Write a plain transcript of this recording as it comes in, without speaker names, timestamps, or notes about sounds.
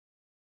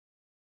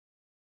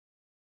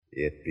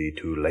It be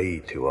too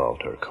late to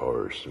alter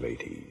course,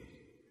 mateys,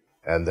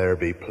 and there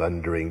be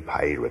plundering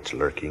pirates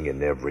lurking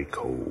in every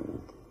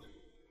cove.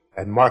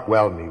 And mark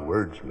well me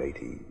words,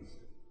 mateys,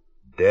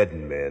 dead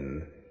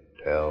men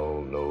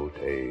tell no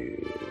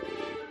tales.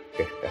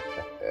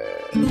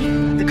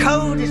 The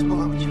code is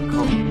more what you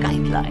call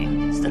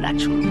guidelines than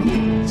actual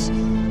rules.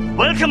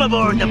 Welcome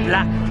aboard the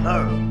Black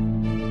Pearl.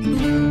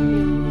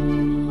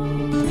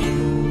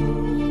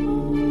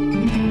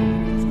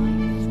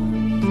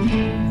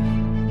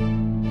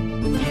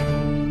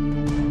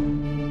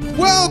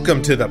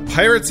 Welcome to the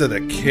Pirates of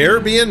the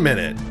Caribbean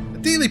Minute, a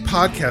daily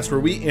podcast where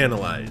we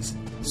analyze,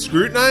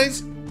 scrutinize,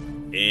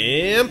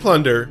 and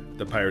plunder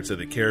the Pirates of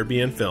the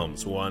Caribbean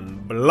films, one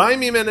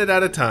blimey minute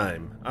at a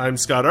time. I'm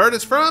Scott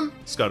Artist from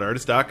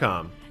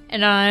ScottArtist.com.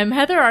 And I'm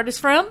Heather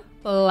Artist from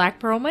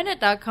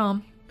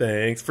BlackPearlMinute.com.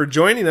 Thanks for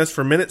joining us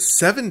for minute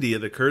 70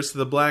 of The Curse of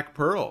the Black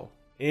Pearl.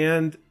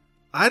 And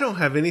I don't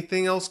have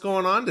anything else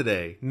going on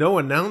today. No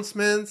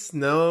announcements,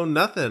 no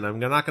nothing. I'm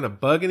not going to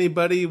bug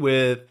anybody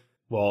with...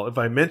 Well, if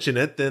I mention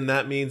it, then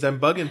that means I'm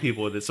bugging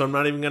people with it, so I'm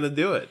not even going to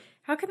do it.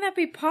 How can that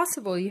be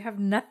possible? You have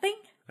nothing?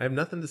 I have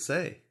nothing to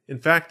say. In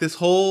fact, this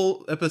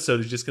whole episode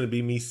is just going to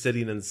be me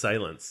sitting in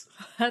silence.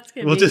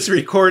 We'll just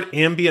record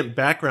ambient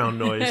background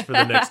noise for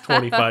the next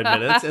 25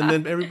 minutes, and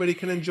then everybody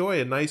can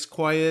enjoy a nice,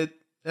 quiet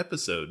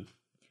episode.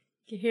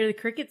 You hear the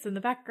crickets in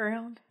the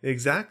background.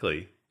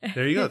 Exactly.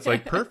 There you go. It's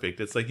like perfect.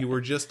 It's like you were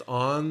just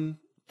on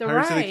the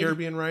Pirates of the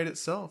Caribbean ride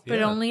itself.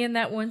 But only in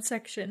that one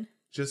section.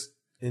 Just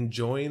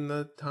enjoying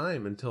the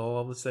time until all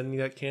of a sudden you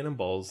got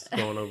cannonballs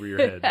going over your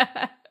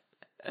head.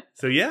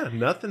 So yeah,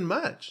 nothing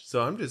much.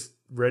 So I'm just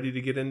ready to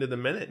get into the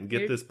minute and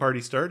get this party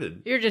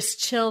started. You're just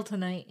chill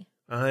tonight.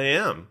 I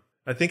am.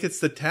 I think it's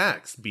the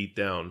tax beat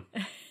down.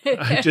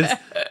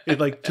 It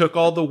like took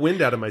all the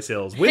wind out of my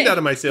sails. Wind out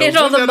of my sails. Get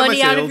all the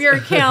money out of your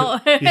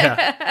account.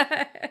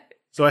 Yeah.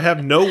 So I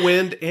have no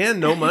wind and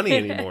no money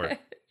anymore.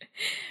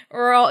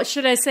 Or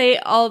should I say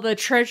all the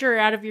treasure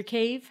out of your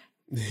cave?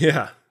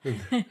 Yeah.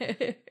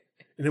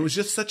 And it was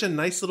just such a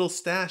nice little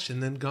stash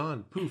and then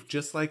gone. Poof,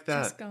 just like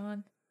that. Just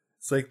gone.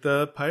 It's like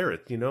the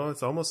pirate, you know?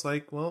 It's almost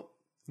like, well,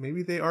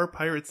 maybe they are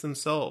pirates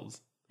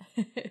themselves.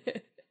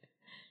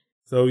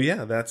 So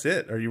yeah, that's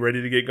it. Are you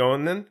ready to get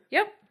going then?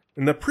 Yep.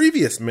 In the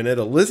previous minute,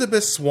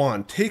 Elizabeth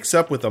Swann takes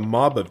up with a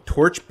mob of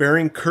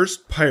torch-bearing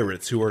cursed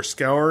pirates who are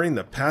scouring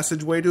the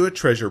passageway to a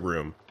treasure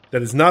room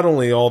that is not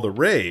only all the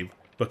rave,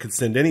 but could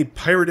send any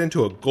pirate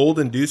into a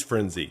gold-induced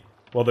frenzy.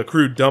 While the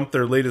crew dump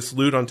their latest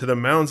loot onto the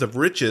mounds of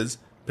riches,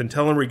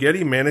 Pintel and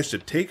Rigetti manage to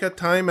take a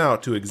time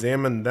out to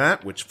examine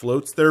that which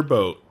floats their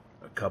boat,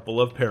 a couple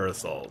of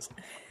parasols,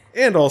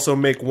 and also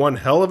make one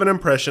hell of an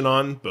impression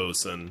on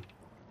Bosun.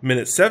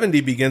 Minute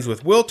 70 begins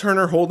with Will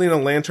Turner holding a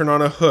lantern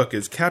on a hook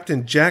as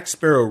Captain Jack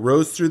Sparrow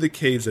rows through the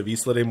caves of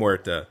Isla de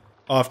Muerta.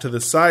 Off to the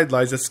side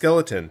lies a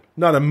skeleton,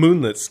 not a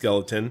moonlit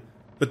skeleton,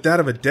 but that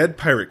of a dead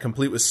pirate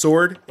complete with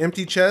sword,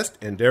 empty chest,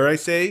 and dare I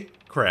say,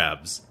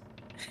 crabs.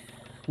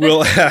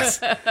 Will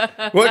asks,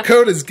 what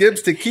code is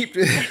Gibbs to keep...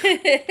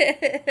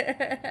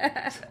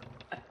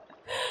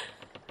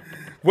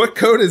 What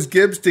code is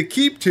Gibbs to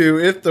keep to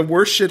if the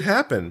worst should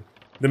happen?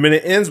 The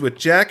minute ends with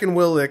Jack and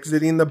Will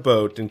exiting the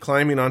boat and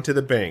climbing onto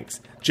the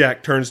banks.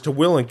 Jack turns to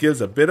Will and gives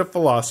a bit of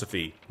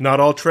philosophy. Not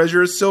all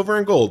treasure is silver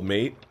and gold,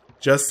 mate.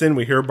 Just then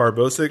we hear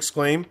Barbossa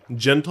exclaim,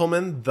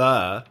 gentlemen,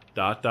 the... ...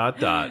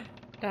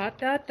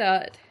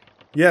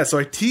 Yeah, so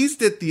I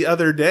teased it the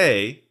other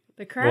day.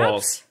 The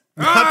crabs?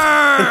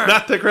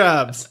 Not the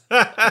crabs.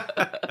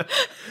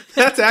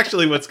 That's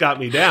actually what's got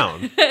me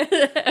down.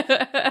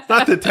 It's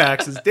not the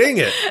taxes. Dang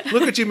it.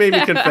 Look what you made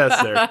me confess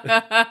there.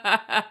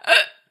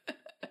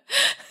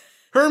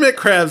 Hermit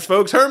crabs,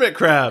 folks. Hermit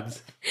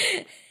crabs.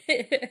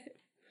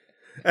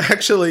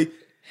 Actually,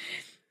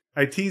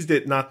 I teased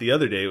it not the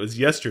other day. It was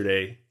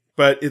yesterday.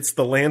 But it's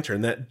the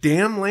lantern. That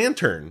damn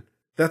lantern.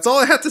 That's all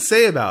I have to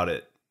say about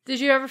it. Did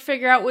you ever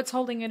figure out what's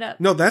holding it up?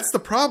 No, that's the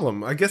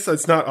problem. I guess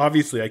that's not,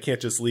 obviously, I can't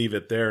just leave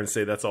it there and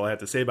say that's all I have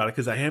to say about it,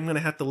 because I am going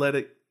to have to let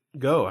it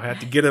go. I have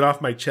to get it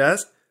off my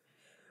chest.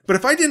 But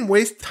if I didn't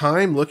waste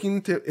time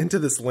looking into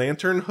this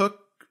lantern hook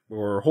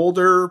or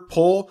holder,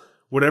 pole,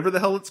 whatever the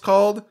hell it's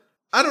called,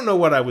 I don't know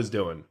what I was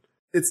doing.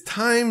 It's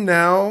time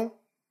now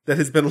that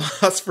has been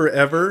lost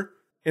forever,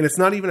 and it's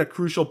not even a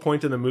crucial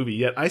point in the movie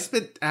yet. I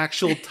spent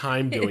actual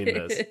time doing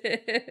this.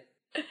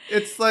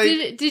 It's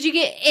like... Did you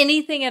get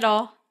anything at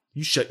all?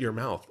 You shut your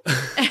mouth.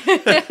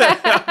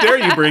 How dare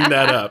you bring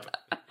that up?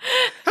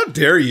 How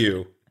dare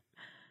you?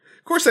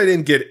 Of course I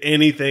didn't get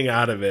anything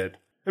out of it.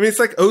 I mean, it's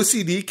like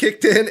OCD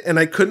kicked in and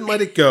I couldn't let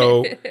it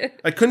go.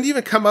 I couldn't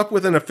even come up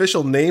with an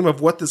official name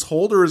of what this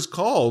holder is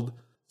called.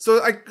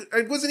 So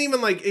I wasn't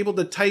even like able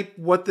to type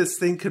what this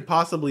thing could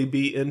possibly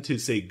be into,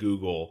 say,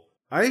 Google.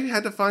 I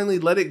had to finally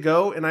let it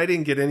go and I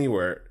didn't get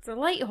anywhere. It's a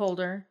light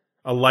holder.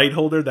 A light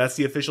holder, that's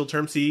the official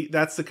term. See,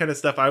 that's the kind of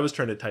stuff I was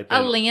trying to type in.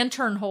 A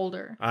lantern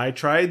holder. I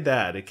tried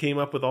that. It came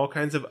up with all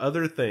kinds of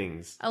other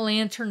things. A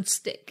lantern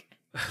stick.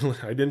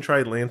 I didn't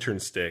try lantern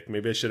stick.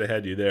 Maybe I should have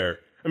had you there.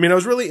 I mean, I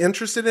was really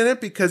interested in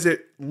it because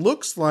it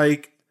looks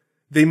like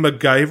they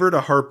MacGyvered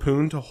a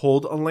harpoon to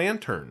hold a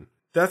lantern.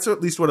 That's at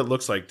least what it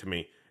looks like to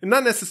me. And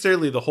not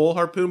necessarily the whole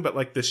harpoon, but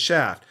like the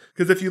shaft.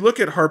 Because if you look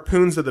at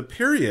harpoons of the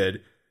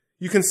period,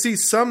 you can see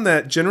some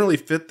that generally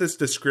fit this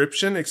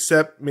description,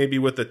 except maybe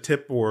with a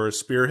tip or a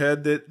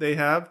spearhead that they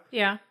have.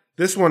 Yeah.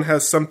 This one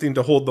has something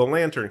to hold the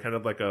lantern, kind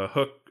of like a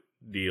hook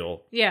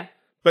deal. Yeah.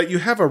 But you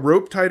have a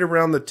rope tied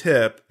around the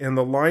tip and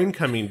the line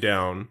coming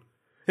down.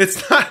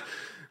 It's not...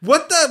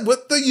 What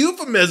the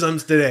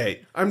euphemisms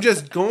today? I'm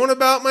just going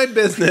about my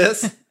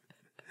business.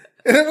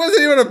 And it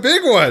wasn't even a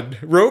big one.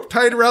 Rope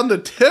tied around the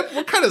tip?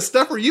 What kind of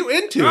stuff are you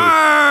into?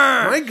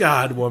 My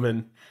God,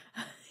 woman.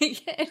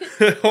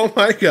 Oh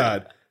my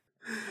God.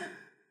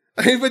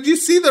 I mean, but you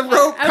see the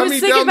rope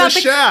coming down the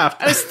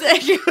shaft. I was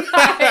thinking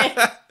about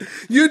it.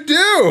 You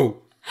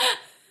do.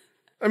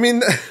 I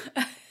mean,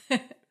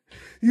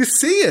 you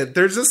see it.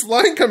 There's this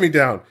line coming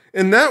down.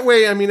 And that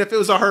way, I mean, if it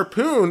was a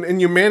harpoon and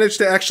you managed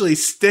to actually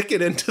stick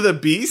it into the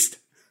beast,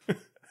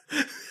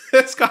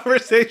 this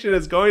conversation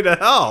is going to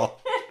hell.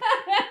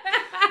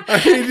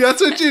 I mean,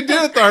 that's what you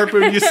do with the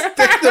harpoon. You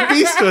stick the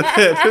beast with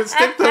it and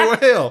stick the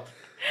whale.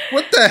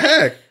 What the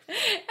heck?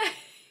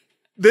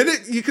 Then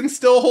you can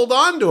still hold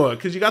on to it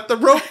because you got the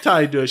rope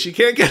tied to it. She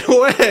can't get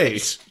away.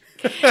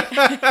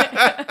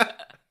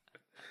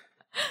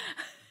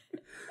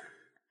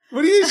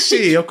 What is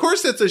she? Of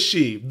course it's a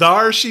she.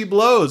 Thar she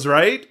blows,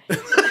 right?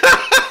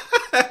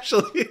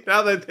 Actually,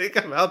 now that I think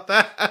about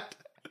that.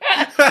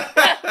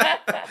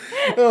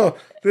 Oh,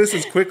 this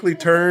is quickly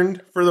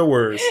turned for the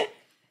worse.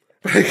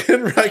 I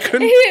couldn't.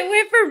 It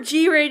went from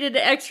G-rated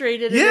to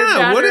X-rated in a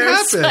matter of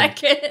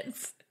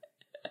seconds.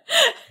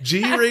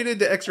 G-rated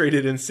to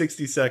X-rated in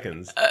 60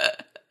 seconds.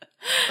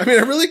 I mean,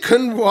 I really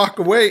couldn't walk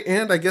away,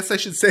 and I guess I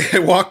should say I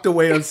walked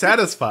away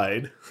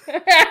unsatisfied.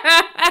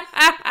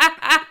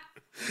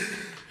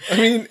 I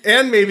mean,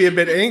 and maybe a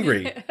bit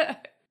angry. I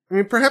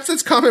mean, perhaps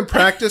it's common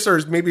practice, or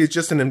maybe it's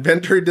just an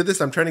inventor who did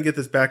this. I'm trying to get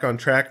this back on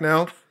track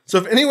now. So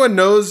if anyone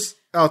knows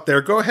out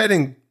there, go ahead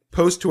and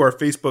post to our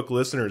Facebook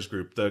listeners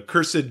group, the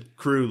Cursed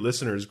Crew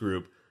listeners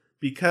group,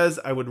 because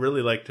I would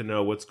really like to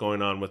know what's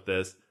going on with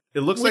this.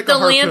 It looks like a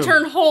harpoon. The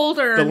lantern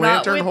holder, the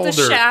lantern not holder. With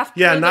the shaft.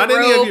 Yeah, or not the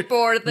any rope of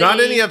or the... not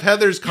any of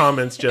Heather's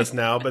comments just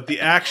now, but the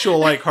actual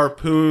like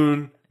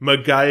harpoon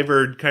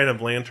MacGyvered kind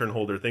of lantern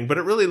holder thing. But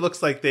it really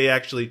looks like they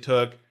actually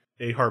took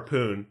a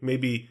harpoon,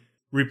 maybe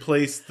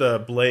replaced the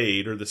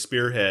blade or the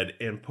spearhead,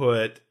 and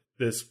put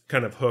this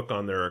kind of hook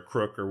on there, a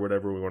crook or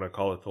whatever we want to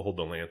call it, to hold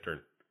the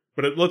lantern.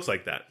 But it looks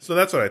like that. So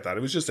that's what I thought.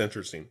 It was just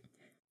interesting.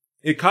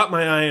 It caught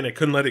my eye and I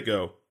couldn't let it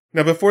go.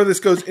 Now, before this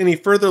goes any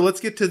further, let's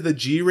get to the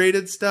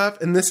G-rated stuff.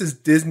 And this is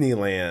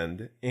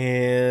Disneyland.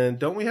 And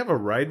don't we have a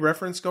ride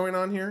reference going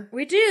on here?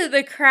 We do.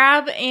 The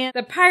crab and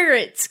the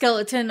pirate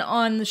skeleton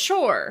on the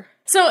shore.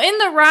 So in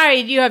the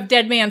ride, you have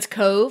Dead Man's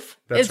Cove.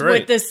 That's is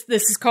right. What this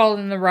is called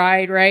in the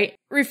ride, right?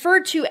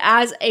 Referred to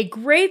as a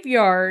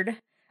graveyard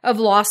of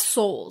lost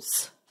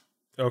souls.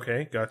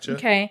 Okay, gotcha.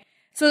 Okay.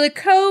 So the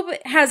cove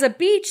has a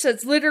beach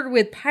that's littered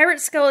with pirate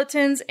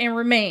skeletons and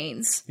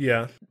remains.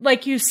 Yeah.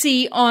 Like you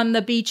see on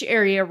the beach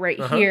area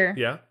right here.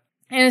 Yeah.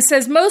 And it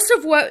says most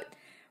of what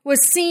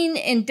was seen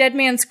in Dead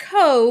Man's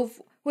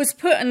Cove was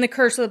put in the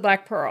Curse of the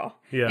Black Pearl.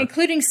 Yeah.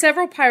 Including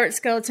several pirate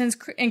skeletons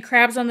and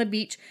crabs on the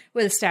beach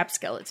with a stabbed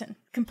skeleton.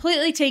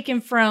 Completely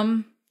taken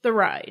from the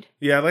ride.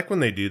 Yeah, I like when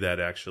they do that,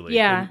 actually.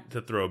 Yeah.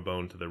 To throw a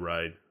bone to the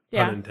ride.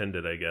 Yeah. Pun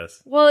intended, I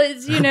guess. Well,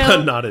 it's, you know...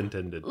 But not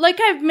intended.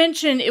 Like I've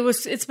mentioned,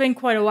 it's been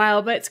quite a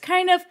while, but it's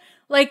kind of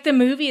like the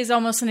movie is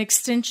almost an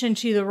extension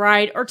to the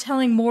ride, or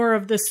telling more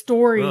of the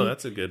story. Oh,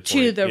 that's a good point.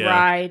 To the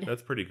ride.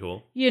 That's pretty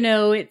cool. You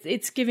know,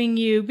 it's giving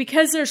you,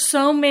 because there's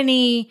so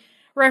many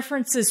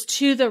references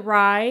to the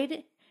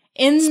ride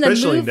in the movie.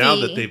 Especially now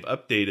that they've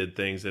updated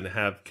things and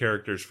have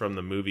characters from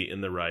the movie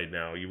in the ride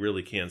now, you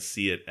really can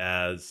see it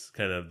as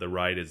kind of the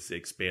ride is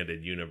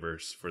expanded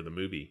universe for the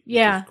movie. Which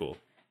is cool.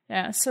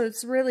 Yeah, so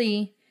it's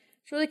really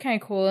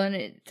kind of cool,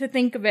 and to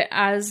think of it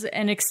as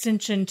an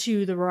extension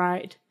to the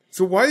ride.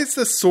 So why is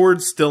the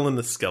sword still in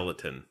the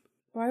skeleton?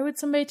 Why would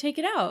somebody take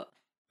it out?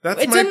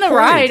 It's in the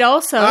ride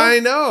also. I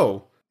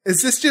know.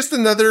 Is this just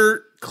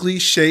another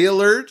cliche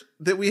alert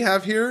that we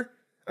have here?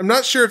 I'm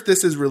not sure if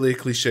this is really a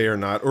cliche or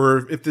not,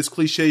 or if this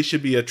cliche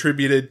should be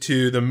attributed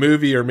to the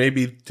movie or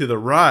maybe to the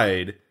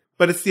ride.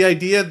 But it's the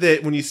idea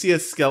that when you see a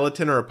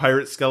skeleton, or a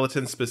pirate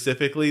skeleton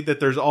specifically, that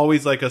there's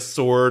always like a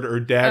sword or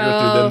dagger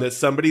through them that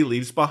somebody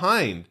leaves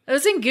behind. It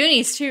was in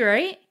Goonies too,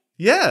 right?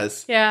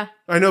 Yes. Yeah.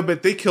 I know,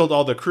 but they killed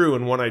all the crew,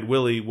 and One-Eyed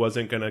Willie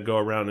wasn't going to go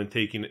around and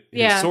taking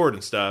his sword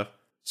and stuff.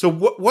 So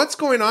what's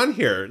going on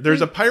here?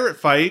 There's a pirate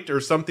fight or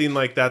something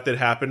like that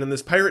happened, and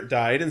this pirate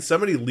died, and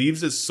somebody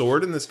leaves his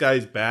sword in this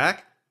guy's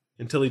back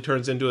until he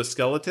turns into a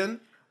skeleton?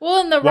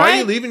 Well, in the ride... Why are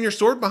you leaving your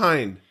sword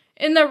behind?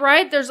 In the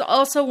ride, there's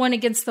also one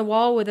against the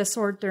wall with a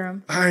sword through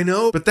him. I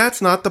know, but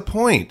that's not the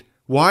point.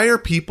 Why are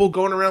people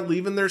going around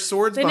leaving their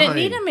swords behind? They didn't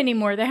need them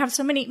anymore. They have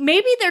so many.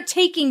 Maybe they're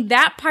taking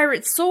that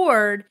pirate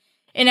sword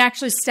and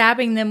actually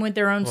stabbing them with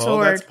their own sword.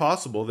 Well, that's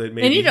possible. That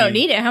maybe and you don't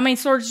need it. How many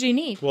swords do you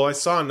need? Well, I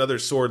saw another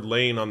sword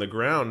laying on the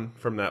ground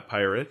from that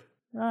pirate.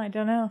 Oh, I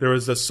don't know. There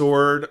was a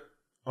sword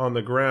on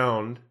the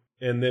ground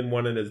and then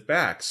one in his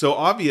back. So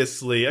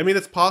obviously, I mean,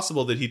 it's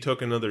possible that he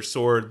took another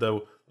sword.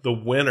 The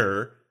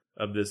winner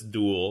of this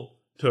duel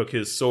took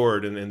his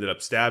sword and ended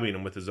up stabbing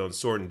him with his own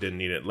sword and didn't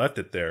need it, left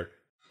it there.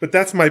 But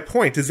that's my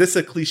point. Is this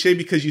a cliche?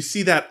 Because you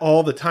see that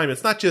all the time.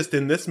 It's not just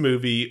in this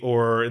movie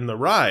or in The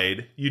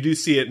Ride. You do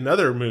see it in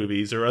other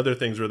movies or other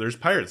things where there's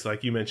pirates,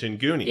 like you mentioned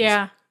Goonies.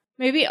 Yeah.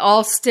 Maybe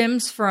all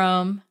stems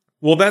from...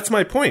 Well, that's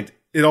my point.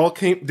 Did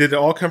it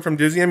all come from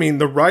Disney? I mean,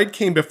 The Ride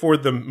came before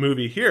the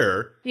movie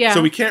here. Yeah.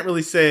 So we can't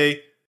really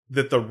say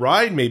that The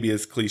Ride maybe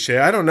is cliche.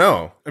 I don't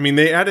know. I mean,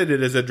 they added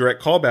it as a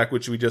direct callback,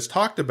 which we just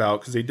talked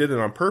about because they did it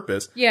on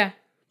purpose. Yeah.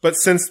 But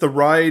since The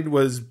Ride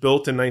was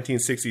built in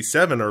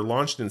 1967 or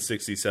launched in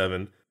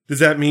 67, does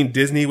that mean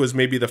Disney was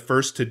maybe the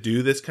first to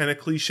do this kind of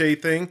cliche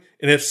thing?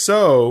 And if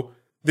so,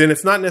 then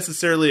it's not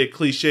necessarily a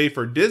cliche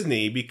for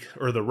Disney,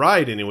 or The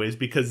Ride anyways,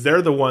 because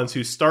they're the ones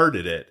who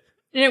started it.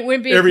 And it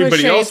wouldn't be Everybody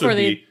a cliche else for would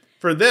be.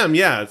 For them,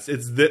 yeah,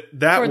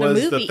 that for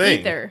was the movie the thing.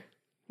 either.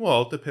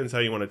 Well, it depends how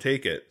you want to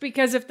take it.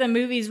 Because if the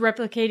movie's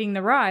replicating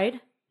The Ride...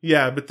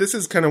 Yeah, but this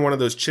is kind of one of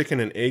those chicken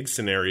and egg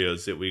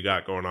scenarios that we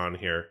got going on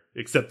here.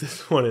 Except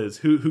this one is,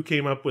 who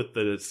came up with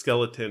the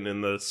skeleton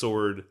and the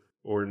sword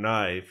or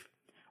knife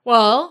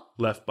Well,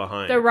 left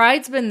behind? The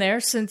Ride's been there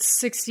since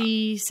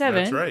 67.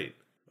 That's right.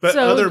 But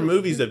So, other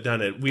movies have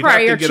done it.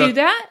 Prior to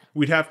that?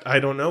 I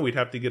don't know. We'd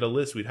have to get a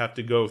list. We'd have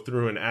to go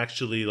through and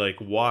actually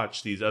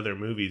watch these other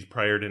movies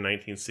prior to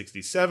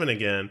 1967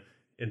 again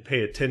and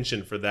pay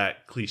attention for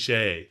that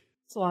cliche.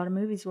 It's a lot of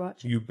movies to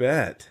watch. You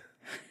bet.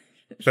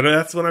 But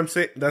that's what I'm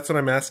saying. That's what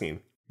I'm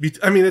asking.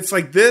 I mean, it's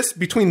like this,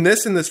 between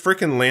this and this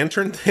freaking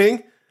lantern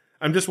thing,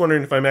 I'm just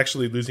wondering if I'm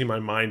actually losing my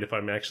mind, if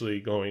I'm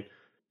actually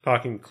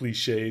talking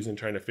cliches and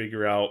trying to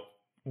figure out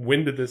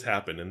when did this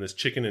happen in this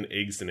chicken and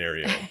egg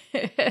scenario.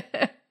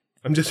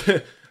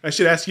 I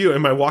should ask you,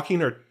 am I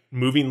walking or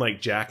moving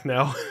like Jack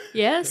now?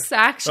 Yes,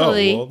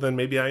 actually. Oh, well, then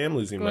maybe I am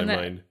losing my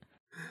mind.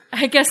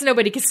 I guess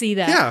nobody can see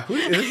that. Yeah,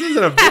 this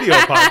isn't a video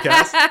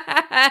podcast.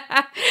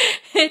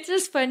 It's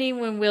just funny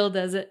when Will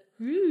does it.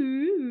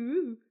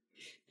 And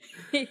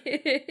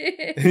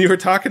you were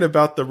talking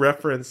about the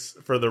reference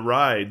for The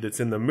Ride that's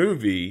in the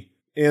movie,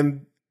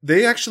 and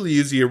they actually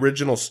use the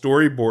original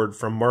storyboard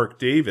from Mark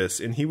Davis,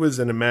 and he was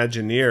an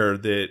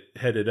Imagineer that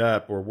headed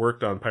up or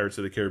worked on Pirates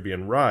of the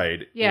Caribbean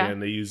Ride. Yeah.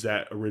 And they used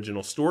that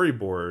original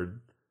storyboard.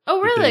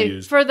 Oh,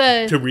 really?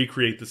 To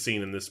recreate the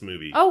scene in this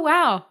movie. Oh,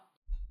 wow.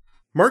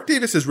 Mark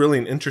Davis is really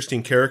an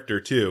interesting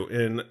character, too.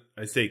 And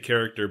I say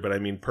character, but I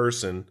mean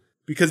person.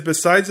 Because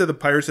besides the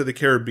Pirates of the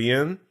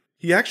Caribbean,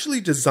 he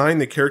actually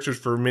designed the characters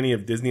for many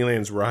of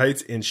Disneyland's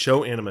rides and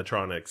show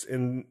animatronics.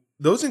 And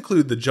those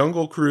include the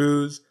Jungle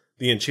Cruise,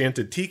 the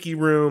Enchanted Tiki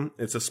Room,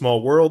 It's a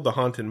Small World, the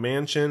Haunted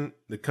Mansion,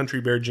 the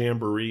Country Bear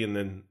Jamboree, and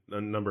then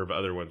a number of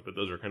other ones. But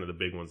those are kind of the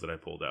big ones that I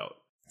pulled out.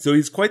 So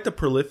he's quite the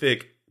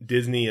prolific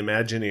Disney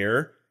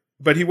Imagineer.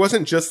 But he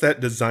wasn't just that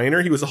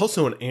designer. He was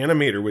also an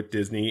animator with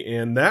Disney.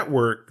 And that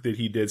work that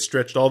he did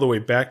stretched all the way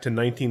back to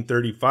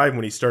 1935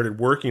 when he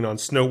started working on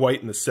Snow White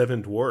and the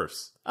Seven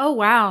Dwarfs. Oh,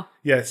 wow.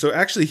 Yeah, so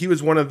actually he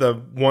was one of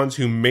the ones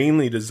who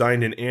mainly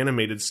designed and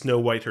animated Snow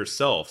White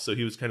herself. So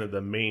he was kind of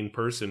the main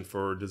person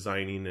for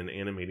designing and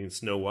animating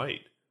Snow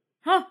White.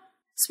 Huh.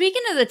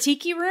 Speaking of the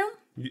Tiki Room,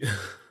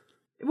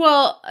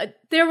 well, I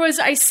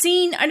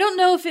don't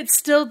know if it's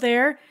still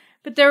there,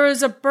 but there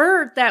was a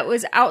bird that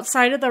was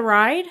outside of the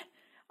ride,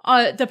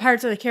 the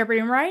Pirates of the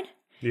Caribbean ride.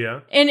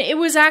 Yeah. And it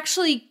was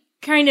actually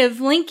kind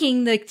of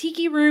linking the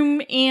Tiki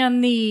Room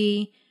and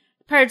the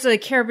Pirates of the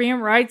Caribbean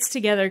rides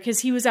together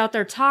because he was out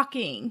there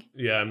talking.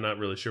 Yeah, I'm not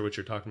really sure what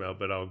you're talking about,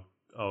 but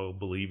I'll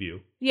believe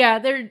you. Yeah,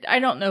 I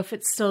don't know if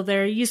it's still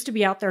there. He used to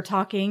be out there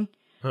talking.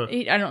 Huh.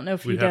 I don't know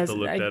if he does. We'd have to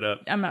look that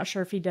up. I'm not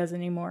sure if he does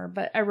anymore,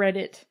 but I read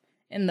it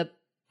in the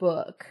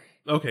book.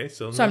 Okay,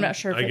 so I'm not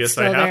sure if I it's guess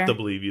still I have there. to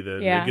believe you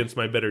then. Yeah. Against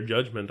my better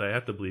judgment, I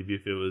have to believe you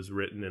if it was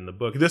written in the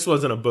book. This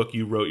wasn't a book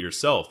you wrote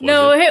yourself, was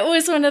No, it? it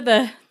was one of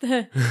the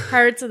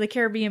Pirates of the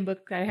Caribbean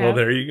book I have. Well,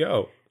 there you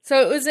go. So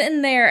it was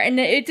in there, and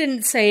it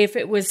didn't say if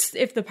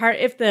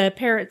the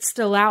parrot's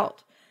still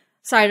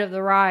outside of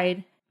the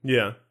ride.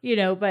 Yeah.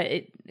 But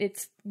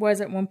it was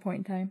at one point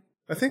in time.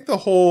 I think the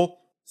whole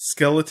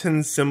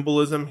skeleton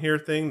symbolism here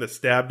thing, the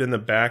stabbed in the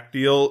back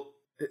deal,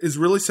 is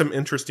really some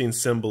interesting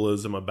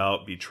symbolism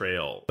about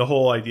betrayal. The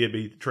whole idea of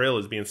betrayal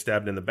is being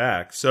stabbed in the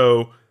back.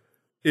 So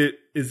it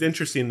is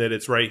interesting that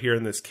it's right here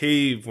in this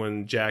cave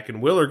when Jack and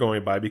Will are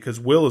going by, because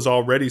Will is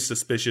already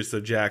suspicious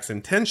of Jack's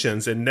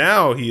intentions, and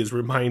now he is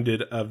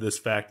reminded of this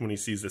fact when he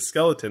sees the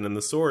skeleton and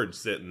the sword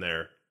sitting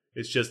there.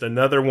 It's just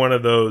another one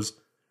of those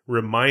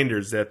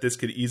reminders that this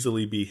could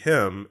easily be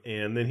him.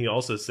 And then he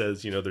also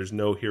says, there's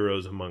no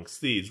heroes amongst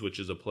thieves, which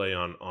is a play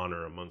on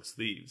honor amongst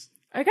thieves.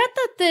 I got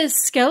that this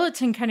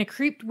skeleton kind of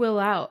creeped Will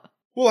out.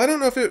 Well, I don't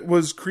know if it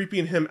was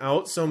creeping him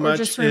out so much.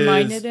 Just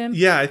reminded him?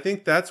 Yeah, I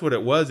think that's what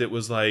it was. It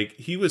was like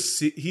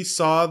he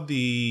saw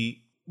the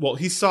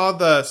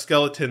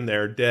skeleton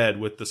there dead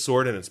with the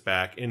sword in its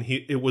back, and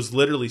it was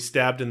literally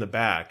stabbed in the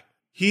back.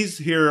 He's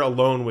here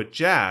alone with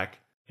Jack,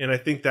 And I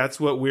think that's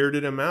what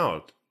weirded him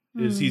out,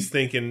 is he's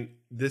thinking,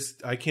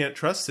 I can't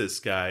trust this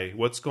guy.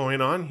 What's going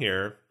on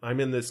here? I'm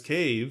in this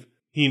cave.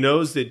 He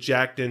knows that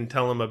Jack didn't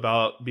tell him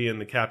about being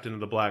the captain of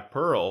the Black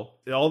Pearl.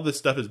 All this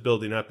stuff is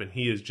building up, and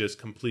he is just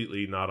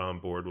completely not on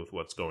board with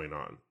what's going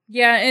on.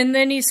 Yeah, and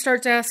then he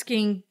starts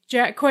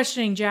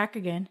questioning Jack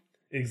again.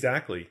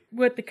 Exactly.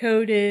 What the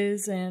code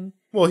is, and...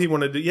 Well, he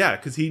wanted to,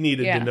 because he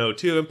needed to know,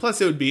 too. And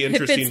plus, it would be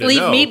interesting to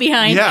leave know. me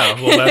behind.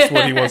 Yeah, well, that's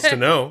what he wants to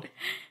know.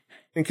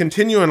 And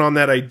continuing on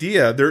that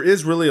idea, there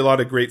is really a lot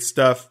of great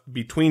stuff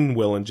between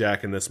Will and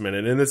Jack in this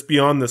minute, and it's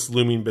beyond this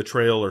looming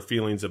betrayal or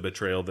feelings of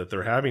betrayal that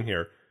they're having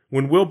here.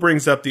 When Will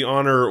brings up the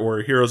honor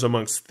or heroes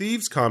amongst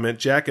thieves comment,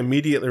 Jack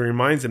immediately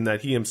reminds him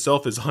that he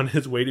himself is on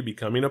his way to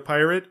becoming a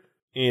pirate.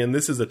 And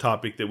this is a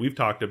topic that we've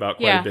talked about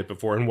quite a bit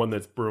before, and one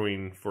that's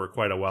brewing for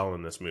quite a while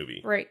in this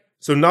movie. Right.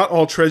 So not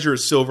all treasure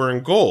is silver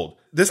and gold.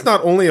 This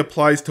not only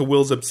applies to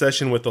Will's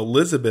obsession with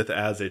Elizabeth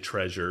as a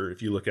treasure,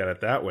 if you look at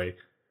it that way,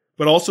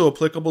 but also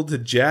applicable to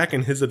Jack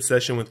and his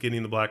obsession with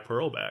getting the Black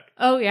Pearl back.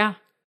 Oh, yeah.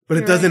 But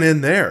it doesn't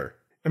end there.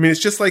 I mean,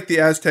 it's just like the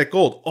Aztec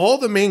gold. All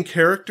the main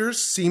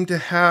characters seem to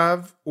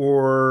have,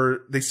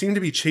 or they seem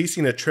to be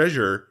chasing a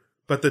treasure,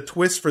 but the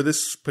twist for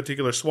this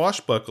particular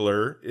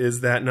swashbuckler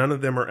is that none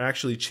of them are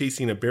actually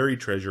chasing a buried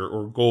treasure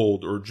or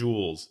gold or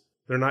jewels.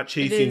 They're not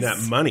chasing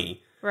that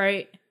money.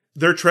 Right.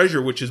 Their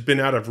treasure, which has been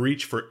out of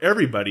reach for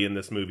everybody in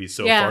this movie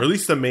so far, at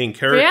least the main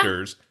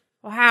characters.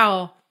 Yeah.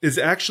 Wow. Is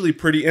actually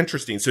pretty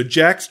interesting. So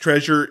Jack's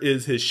treasure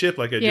is his ship,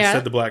 like I just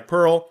said, the Black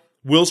Pearl.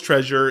 Will's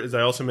treasure, as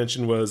I also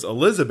mentioned, was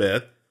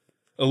Elizabeth.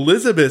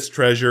 Elizabeth's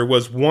treasure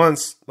was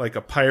once like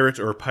a pirate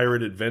or a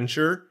pirate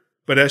adventure,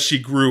 but as she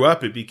grew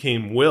up, it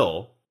became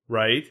Will,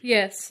 right?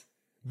 Yes.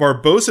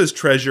 Barbossa's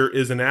treasure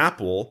is an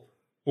apple,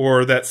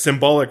 or that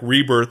symbolic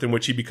rebirth in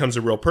which he becomes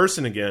a real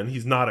person again.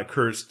 He's not a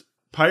cursed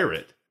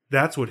pirate.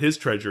 That's what his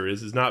treasure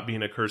is not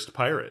being a cursed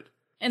pirate.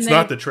 And it's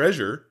not the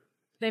treasure.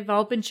 They've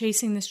all been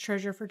chasing this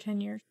treasure for 10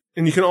 years.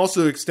 And you can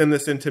also extend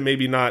this into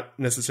maybe not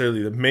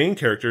necessarily the main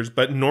characters,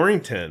 but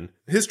Norrington.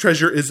 His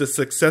treasure is a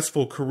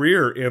successful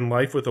career in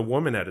life with a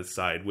woman at his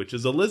side, which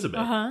is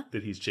Elizabeth,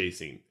 that he's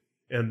chasing.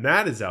 And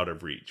that is out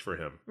of reach for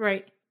him.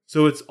 Right.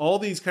 So it's all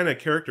these kind of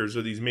characters,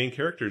 or these main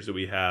characters that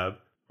we have,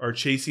 are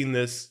chasing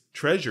this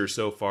treasure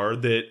so far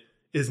that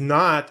is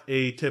not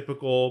a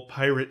typical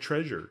pirate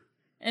treasure.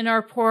 And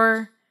our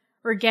poor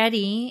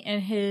Ragetti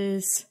and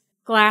his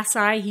glass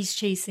eye he's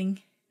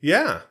chasing.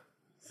 Yeah.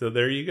 So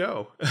there you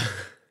go.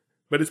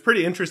 But it's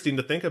pretty interesting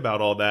to think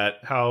about all that,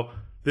 how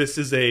this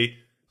is a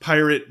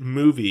pirate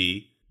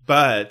movie,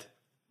 but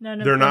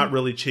they're not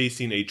really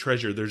chasing a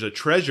treasure. There's a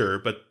treasure,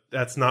 but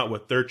that's not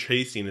what they're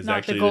chasing, is not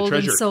actually the gold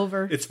treasure. And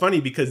silver. It's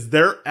funny because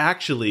they're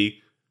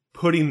actually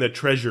putting the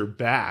treasure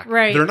back.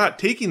 Right. They're not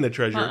taking the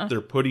treasure,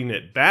 they're putting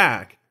it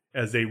back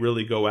as they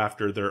really go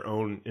after their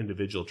own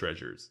individual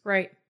treasures.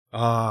 Right.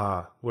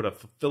 Ah, what a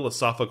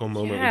philosophical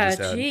moment we just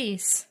had. Yeah,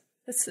 jeez.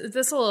 This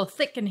is a little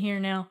thick in here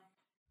now.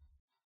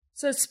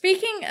 So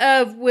speaking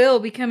of Will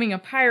becoming a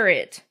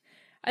pirate,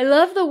 I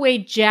love the way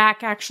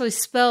Jack actually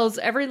spells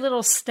every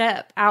little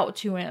step out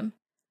to him.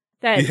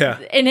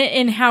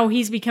 In how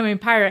he's becoming a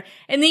pirate.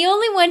 And the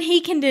only one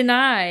he can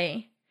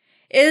deny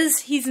is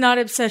he's not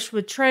obsessed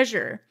with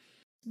treasure.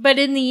 But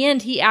in the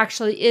end, he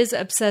actually is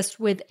obsessed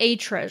with a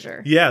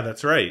treasure. Yeah,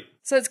 that's right.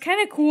 So it's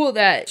kind of cool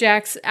that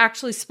Jack's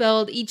actually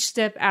spelled each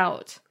step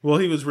out. Well,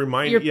 he was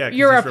reminding, you're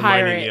he's a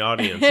pirate. Reminding the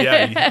audience.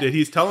 Yeah,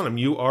 he's telling him,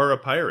 you are a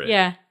pirate.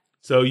 Yeah.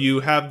 So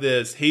you have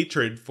this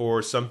hatred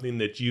for something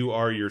that you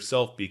are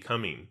yourself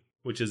becoming,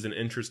 which is an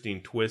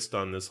interesting twist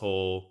on this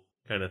whole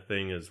kind of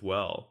thing as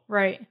well.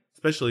 Right.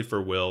 Especially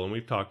for Will, and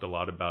we've talked a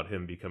lot about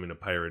him becoming a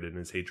pirate and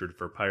his hatred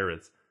for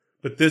pirates.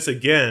 But this,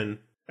 again,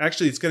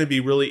 actually, it's going to be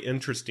really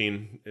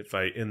interesting if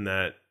I, in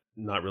that,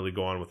 not really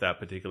go on with that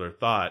particular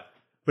thought.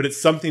 But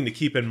it's something to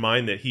keep in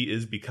mind that he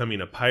is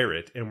becoming a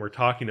pirate, and we're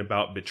talking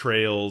about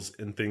betrayals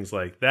and things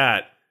like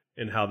that,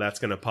 and how that's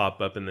going to pop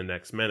up in the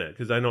next minute.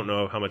 Because I don't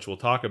know how much we'll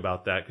talk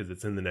about that, because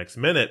it's in the next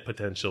minute,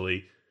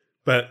 potentially.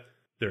 But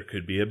there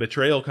could be a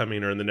betrayal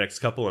coming, or in the next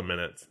couple of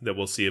minutes, that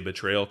we'll see a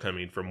betrayal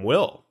coming from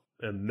Will.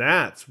 And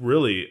that's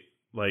really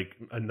like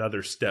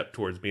another step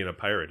towards being a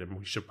pirate, and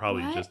we should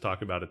probably just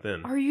talk about it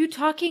then. Are you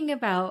talking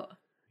about?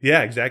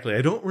 Yeah, exactly.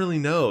 I don't really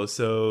know,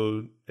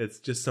 so it's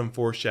just some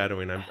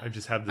foreshadowing. I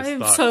just have this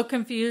thought. I'm so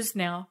confused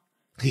now.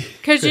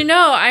 Because,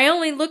 I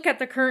only look at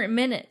the current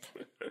minute.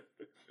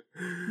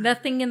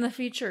 Nothing in the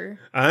future.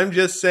 I'm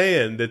just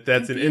saying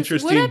that's an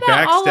interesting what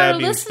about all our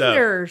backstabbing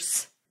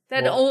listeners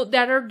stuff.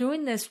 That are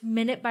doing this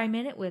minute by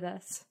minute with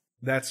us?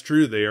 That's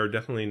true. They are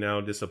definitely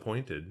now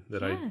disappointed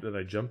that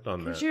I jumped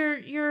on that. Because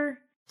you're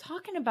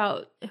talking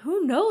about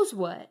who knows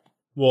what.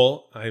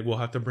 Well, I will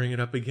have to bring it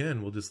up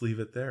again. We'll just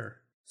leave it there.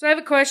 So I have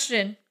a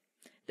question.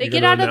 They You're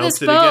get out of this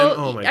boat.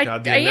 Oh my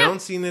God, they're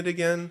announcing it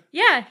again?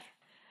 Yeah.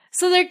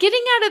 So they're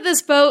getting out of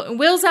this boat, and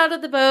Will's out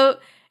of the boat,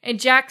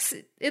 and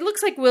it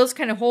looks like Will's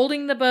kind of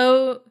holding the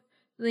boat,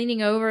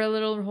 leaning over a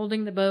little,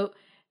 holding the boat,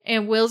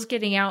 and Will's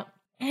getting out.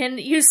 And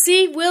you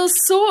see Will's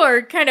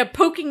sword kind of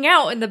poking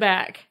out in the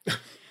back.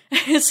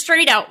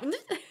 Straight out.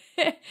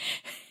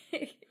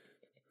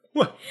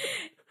 What?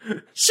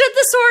 Should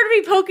the sword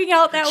be poking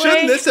out that way?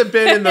 Shouldn't this have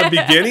been in the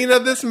beginning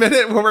of this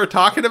minute when we're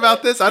talking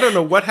about this? I don't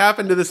know what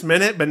happened to this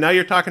minute, but now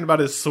you're talking about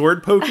his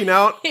sword poking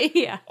out.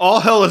 Yeah. All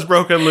hell is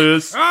broken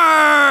loose.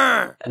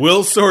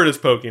 Will's sword is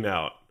poking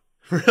out.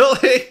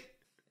 Really?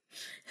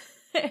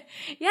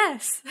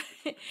 Yes.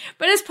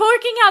 But it's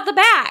poking out the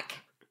back.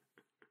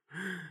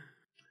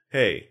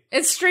 Hey.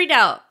 It's straight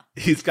out.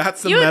 He's got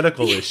some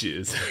medical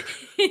issues.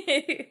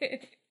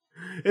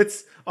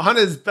 It's on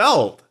his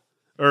belt.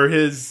 Or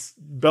his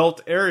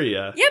belt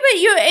area. Yeah, but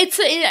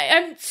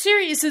I'm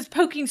serious, it's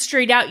poking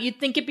straight out. You'd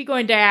think it'd be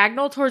going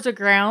diagonal towards the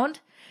ground.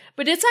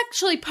 But it's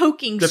actually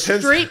poking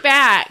straight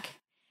back.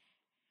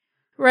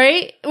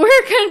 Right? We're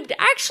going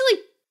to actually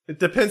it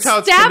depends how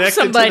it's connected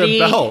somebody.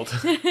 To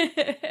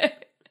the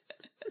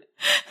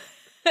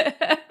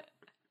belt.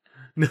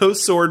 No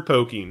sword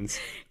pokings.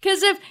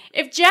 Because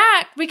if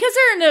Jack, because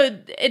they're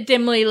in a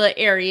dimly lit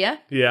area.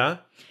 Yeah.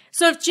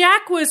 So if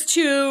Jack was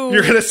to...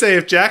 You're going to say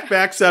if Jack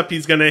backs up,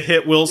 he's going to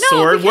hit Will's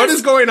sword? What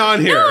is going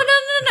on here?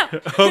 No.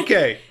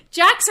 Okay.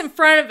 Jack's in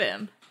front of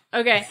him.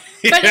 Okay.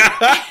 But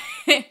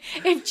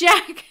if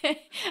Jack... I'm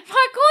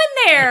not going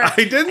there. I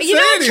didn't say anything. You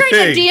know, I'm trying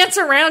to dance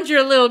around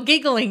your little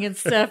giggling and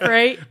stuff,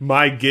 right?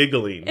 My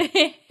giggling.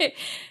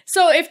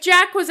 So if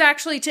Jack was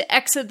actually to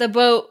exit the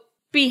boat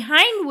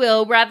behind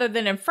Will rather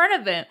than in front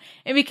of him,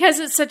 and because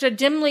it's such a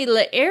dimly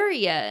lit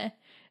area...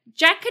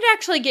 Jack could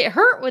actually get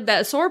hurt with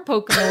that sword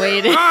poking away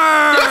at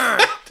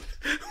it.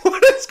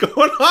 What is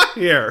going on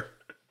here?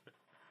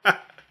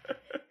 That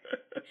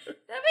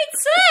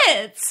makes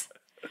sense.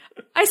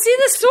 I see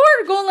the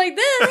sword going like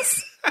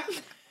this.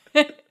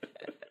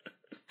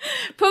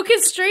 Poking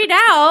straight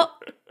out.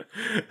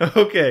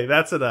 Okay,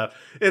 that's enough.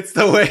 It's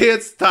the way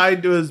it's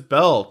tied to his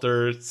belt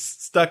or it's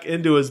stuck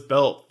into his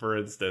belt, for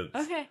instance.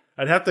 Okay.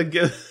 I'd have to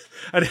give...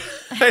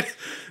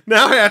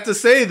 now I have to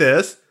say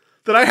this.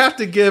 That I have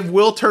to give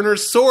Will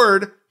Turner's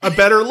sword a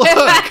better look.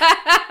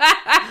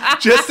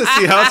 Just to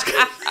see how it's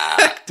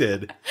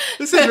connected.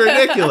 This is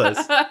ridiculous.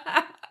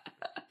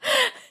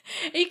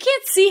 You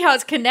can't see how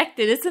it's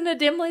connected. It's in a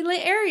dimly lit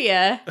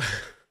area.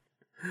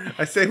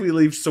 I say we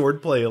leave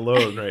swordplay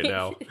alone right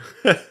now.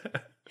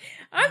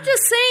 I'm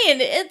just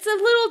saying, it's a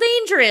little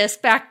dangerous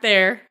back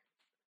there.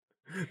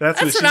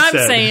 That's what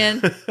I'm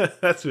saying.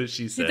 That's what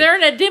she said. They're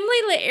in a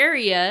dimly lit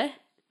area.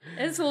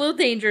 It's a little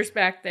dangerous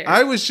back there.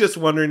 I was just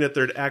wondering if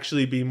there'd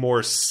actually be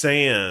more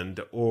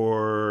sand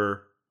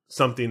or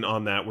something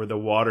on that where the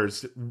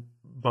water's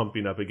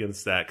bumping up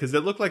against that. Because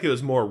it looked like it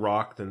was more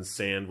rock than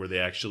sand where they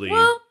actually,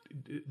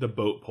 the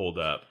boat pulled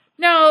up.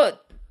 No.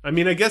 I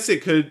mean, I guess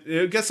it could,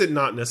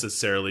 not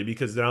necessarily,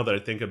 because now that I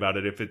think about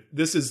it,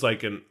 this is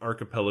like an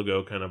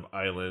archipelago kind of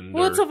island.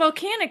 Well, it's a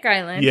volcanic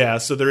island. Yeah,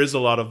 so there is a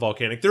lot of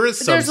volcanic. There is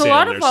some There's sand a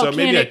lot there, of so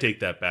maybe I take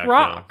that back now.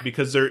 rock.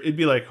 Because it'd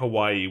be like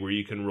Hawaii where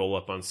you can roll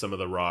up on some of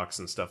the rocks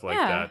and stuff like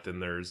that, and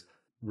there's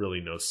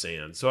really no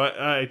sand. So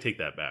I take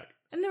that back.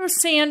 And there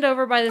was sand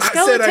over by the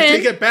skeleton. I said I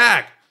take it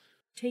back.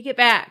 Take it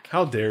back.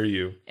 How dare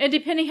you? And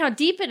depending how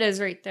deep it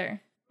is right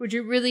there. Would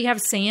you really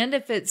have sand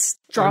if it's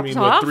dropped with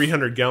off?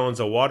 300 gallons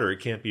of water, it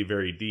can't be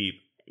very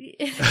deep.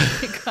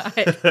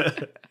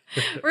 God.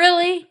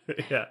 Really?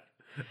 Yeah.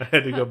 I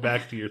had to go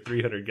back to your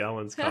 300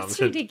 gallons comment.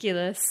 That's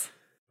ridiculous.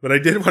 But I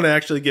did want to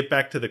actually get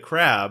back to the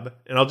crab,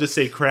 and I'll just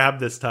say crab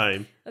this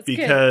time. That's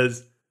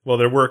because, well,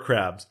 there were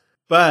crabs.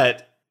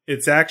 But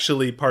it's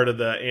actually part of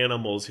the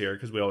animals here,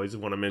 because we always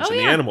want to mention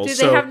the animals.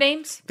 Do they have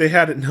names? They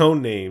had no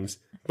names.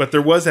 But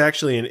there was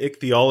actually an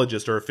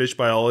ichthyologist or a fish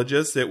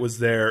biologist that was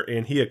there,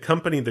 and he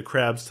accompanied the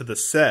crabs to the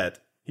set.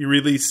 He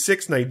released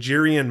 6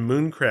 Nigerian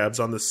moon crabs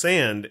on the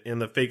sand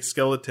and the fake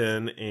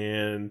skeleton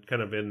and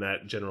kind of in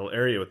that general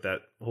area with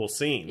that whole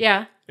scene.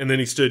 Yeah. And then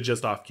he stood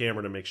just off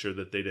camera to make sure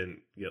that they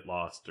didn't get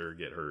lost or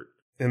get hurt.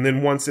 And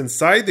then once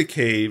inside the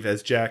cave,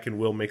 as Jack and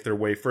Will make their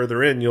way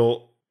further in,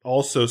 you'll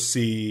also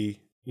see,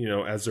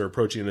 as they're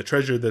approaching the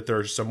treasure, that there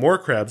are some more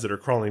crabs that are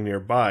crawling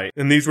nearby.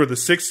 And these were the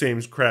 6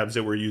 same crabs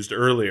that were used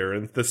earlier.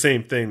 And the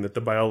same thing that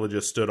the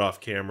biologist stood off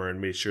camera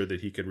and made sure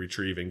that he could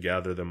retrieve and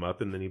gather them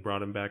up. And then he brought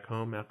them back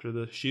home after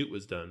the shoot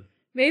was done.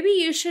 Maybe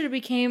you should have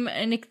became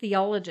an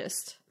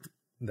ichthyologist.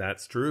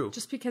 That's true.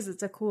 Just because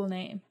it's a cool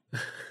name.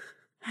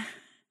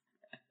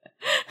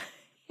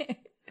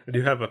 I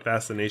do have a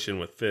fascination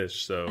with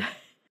fish, so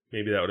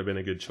maybe that would have been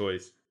a good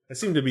choice. I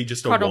seem to be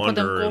just a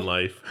wanderer in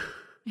life.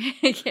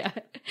 Yeah,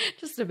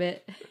 just a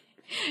bit.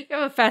 You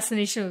have a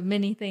fascination with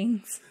many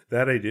things.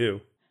 That I do.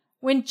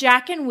 When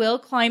Jack and Will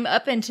climb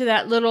up into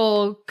that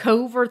little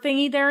cove or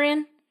thingy they're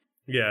in.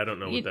 Yeah, I don't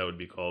know what that would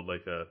be called,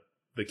 like the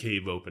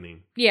cave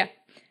opening. Yeah.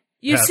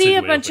 You see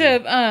a bunch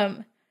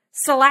of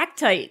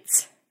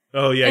stalactites.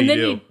 Oh, yeah, and you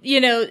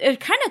then do.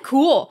 It's kind of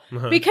cool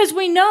because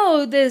we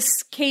know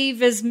this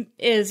cave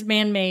is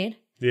man-made.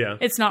 Yeah.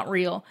 It's not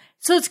real.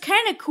 So it's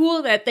kind of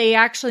cool that they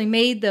actually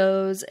made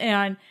those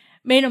and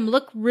made them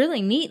look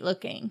really neat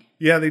looking.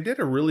 Yeah, they did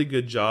a really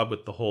good job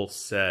with the whole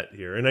set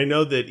here. And I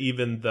know that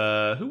even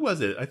who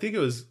was it? I think it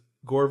was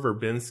Gore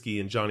Verbinski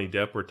and Johnny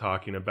Depp were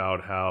talking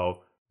about how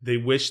they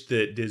wished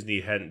that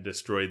Disney hadn't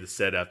destroyed the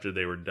set after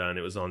they were done.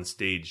 It was on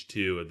stage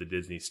 2 of the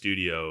Disney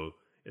studio,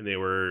 and they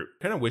were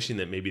kind of wishing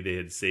that maybe they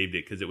had saved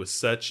it because it was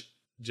such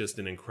just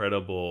an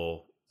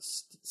incredible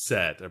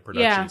set, a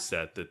production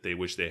set, that they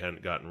wish they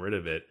hadn't gotten rid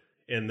of it.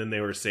 And then they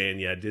were saying,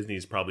 yeah,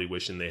 Disney's probably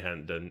wishing they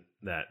hadn't done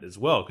that as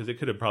well, because it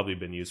could have probably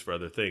been used for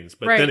other things.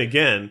 But then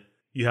again,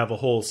 you have a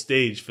whole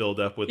stage filled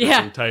up with this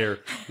entire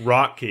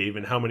rock cave,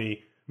 and how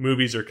many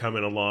movies are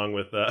coming along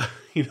with,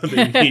 they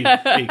need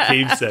a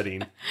cave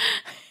setting.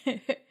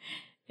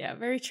 Yeah,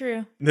 very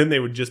true. Then they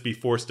would just be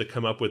forced to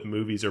come up with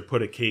movies or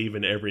put a cave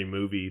in every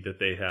movie that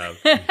they have.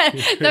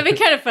 That'd be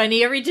kind of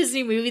funny. Every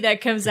Disney movie that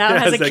comes out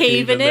has a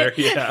cave in it.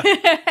 Yeah,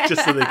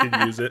 just so they could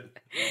use it.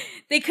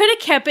 They could have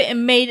kept it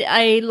and made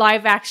a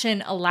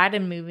live-action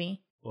Aladdin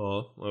movie.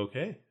 Well,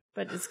 okay.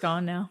 But it's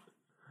gone now.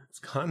 It's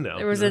gone now.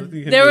 There was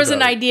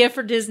an idea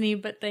for Disney,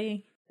 but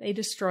they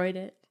destroyed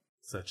it.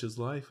 Such is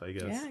life, I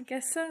guess. Yeah, I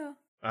guess so.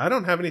 I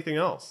don't have anything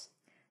else.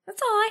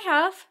 That's all I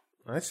have.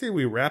 I say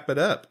we wrap it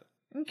up.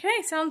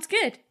 Okay, sounds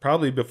good.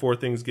 Probably before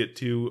things get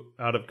too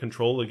out of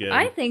control again.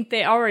 I think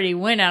they already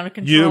went out of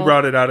control. You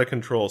brought it out of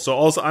control. So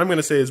also I'm going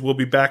to say is we'll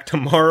be back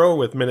tomorrow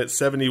with minute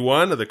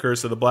 71 of The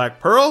Curse of the Black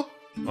Pearl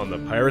on the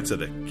Pirates of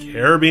the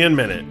Caribbean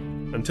Minute.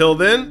 Until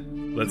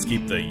then, let's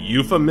keep the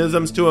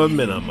euphemisms to a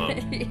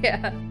minimum.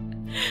 Yeah.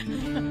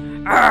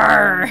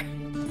 Arr!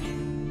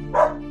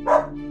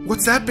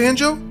 What's that,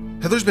 Banjo?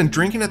 Heather's been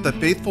drinking at the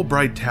Faithful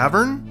Bride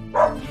Tavern?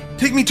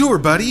 Take me to her,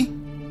 buddy.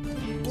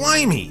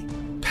 Blimey!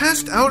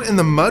 Passed out in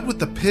the mud with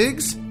the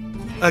pigs?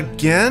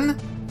 Again?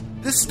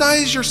 This sty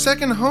is your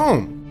second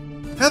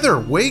home. Heather,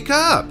 wake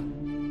up!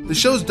 The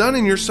show's done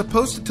and you're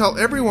supposed to tell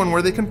everyone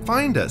where they can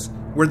find us,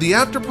 where the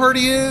after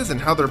party is,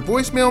 and how their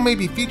voicemail may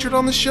be featured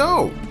on the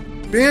show.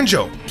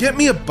 Banjo, get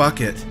me a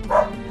bucket.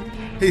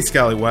 Hey,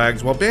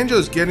 Scallywags, while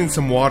Banjo's getting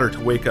some water to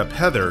wake up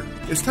Heather,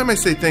 it's time I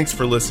say thanks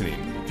for listening.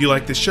 If you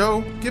like the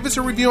show, give us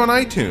a review on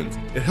iTunes.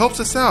 It helps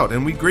us out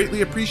and we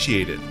greatly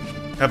appreciate it.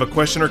 Have a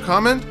question or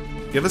comment?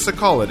 Give us a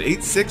call at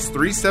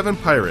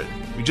 8637-PIRATE.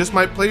 We just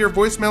might play your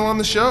voicemail on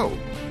the show.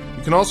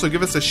 You can also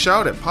give us a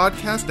shout at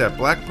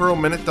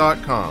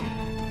podcast@blackpearlminute.com.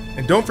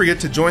 And don't forget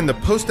to join the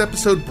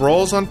post-episode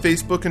brawls on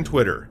Facebook and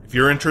Twitter. If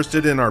you're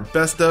interested in our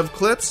best of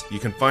clips, you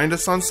can find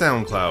us on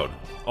SoundCloud.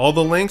 All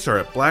the links are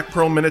at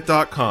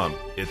blackpearlminute.com.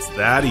 It's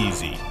that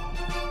easy.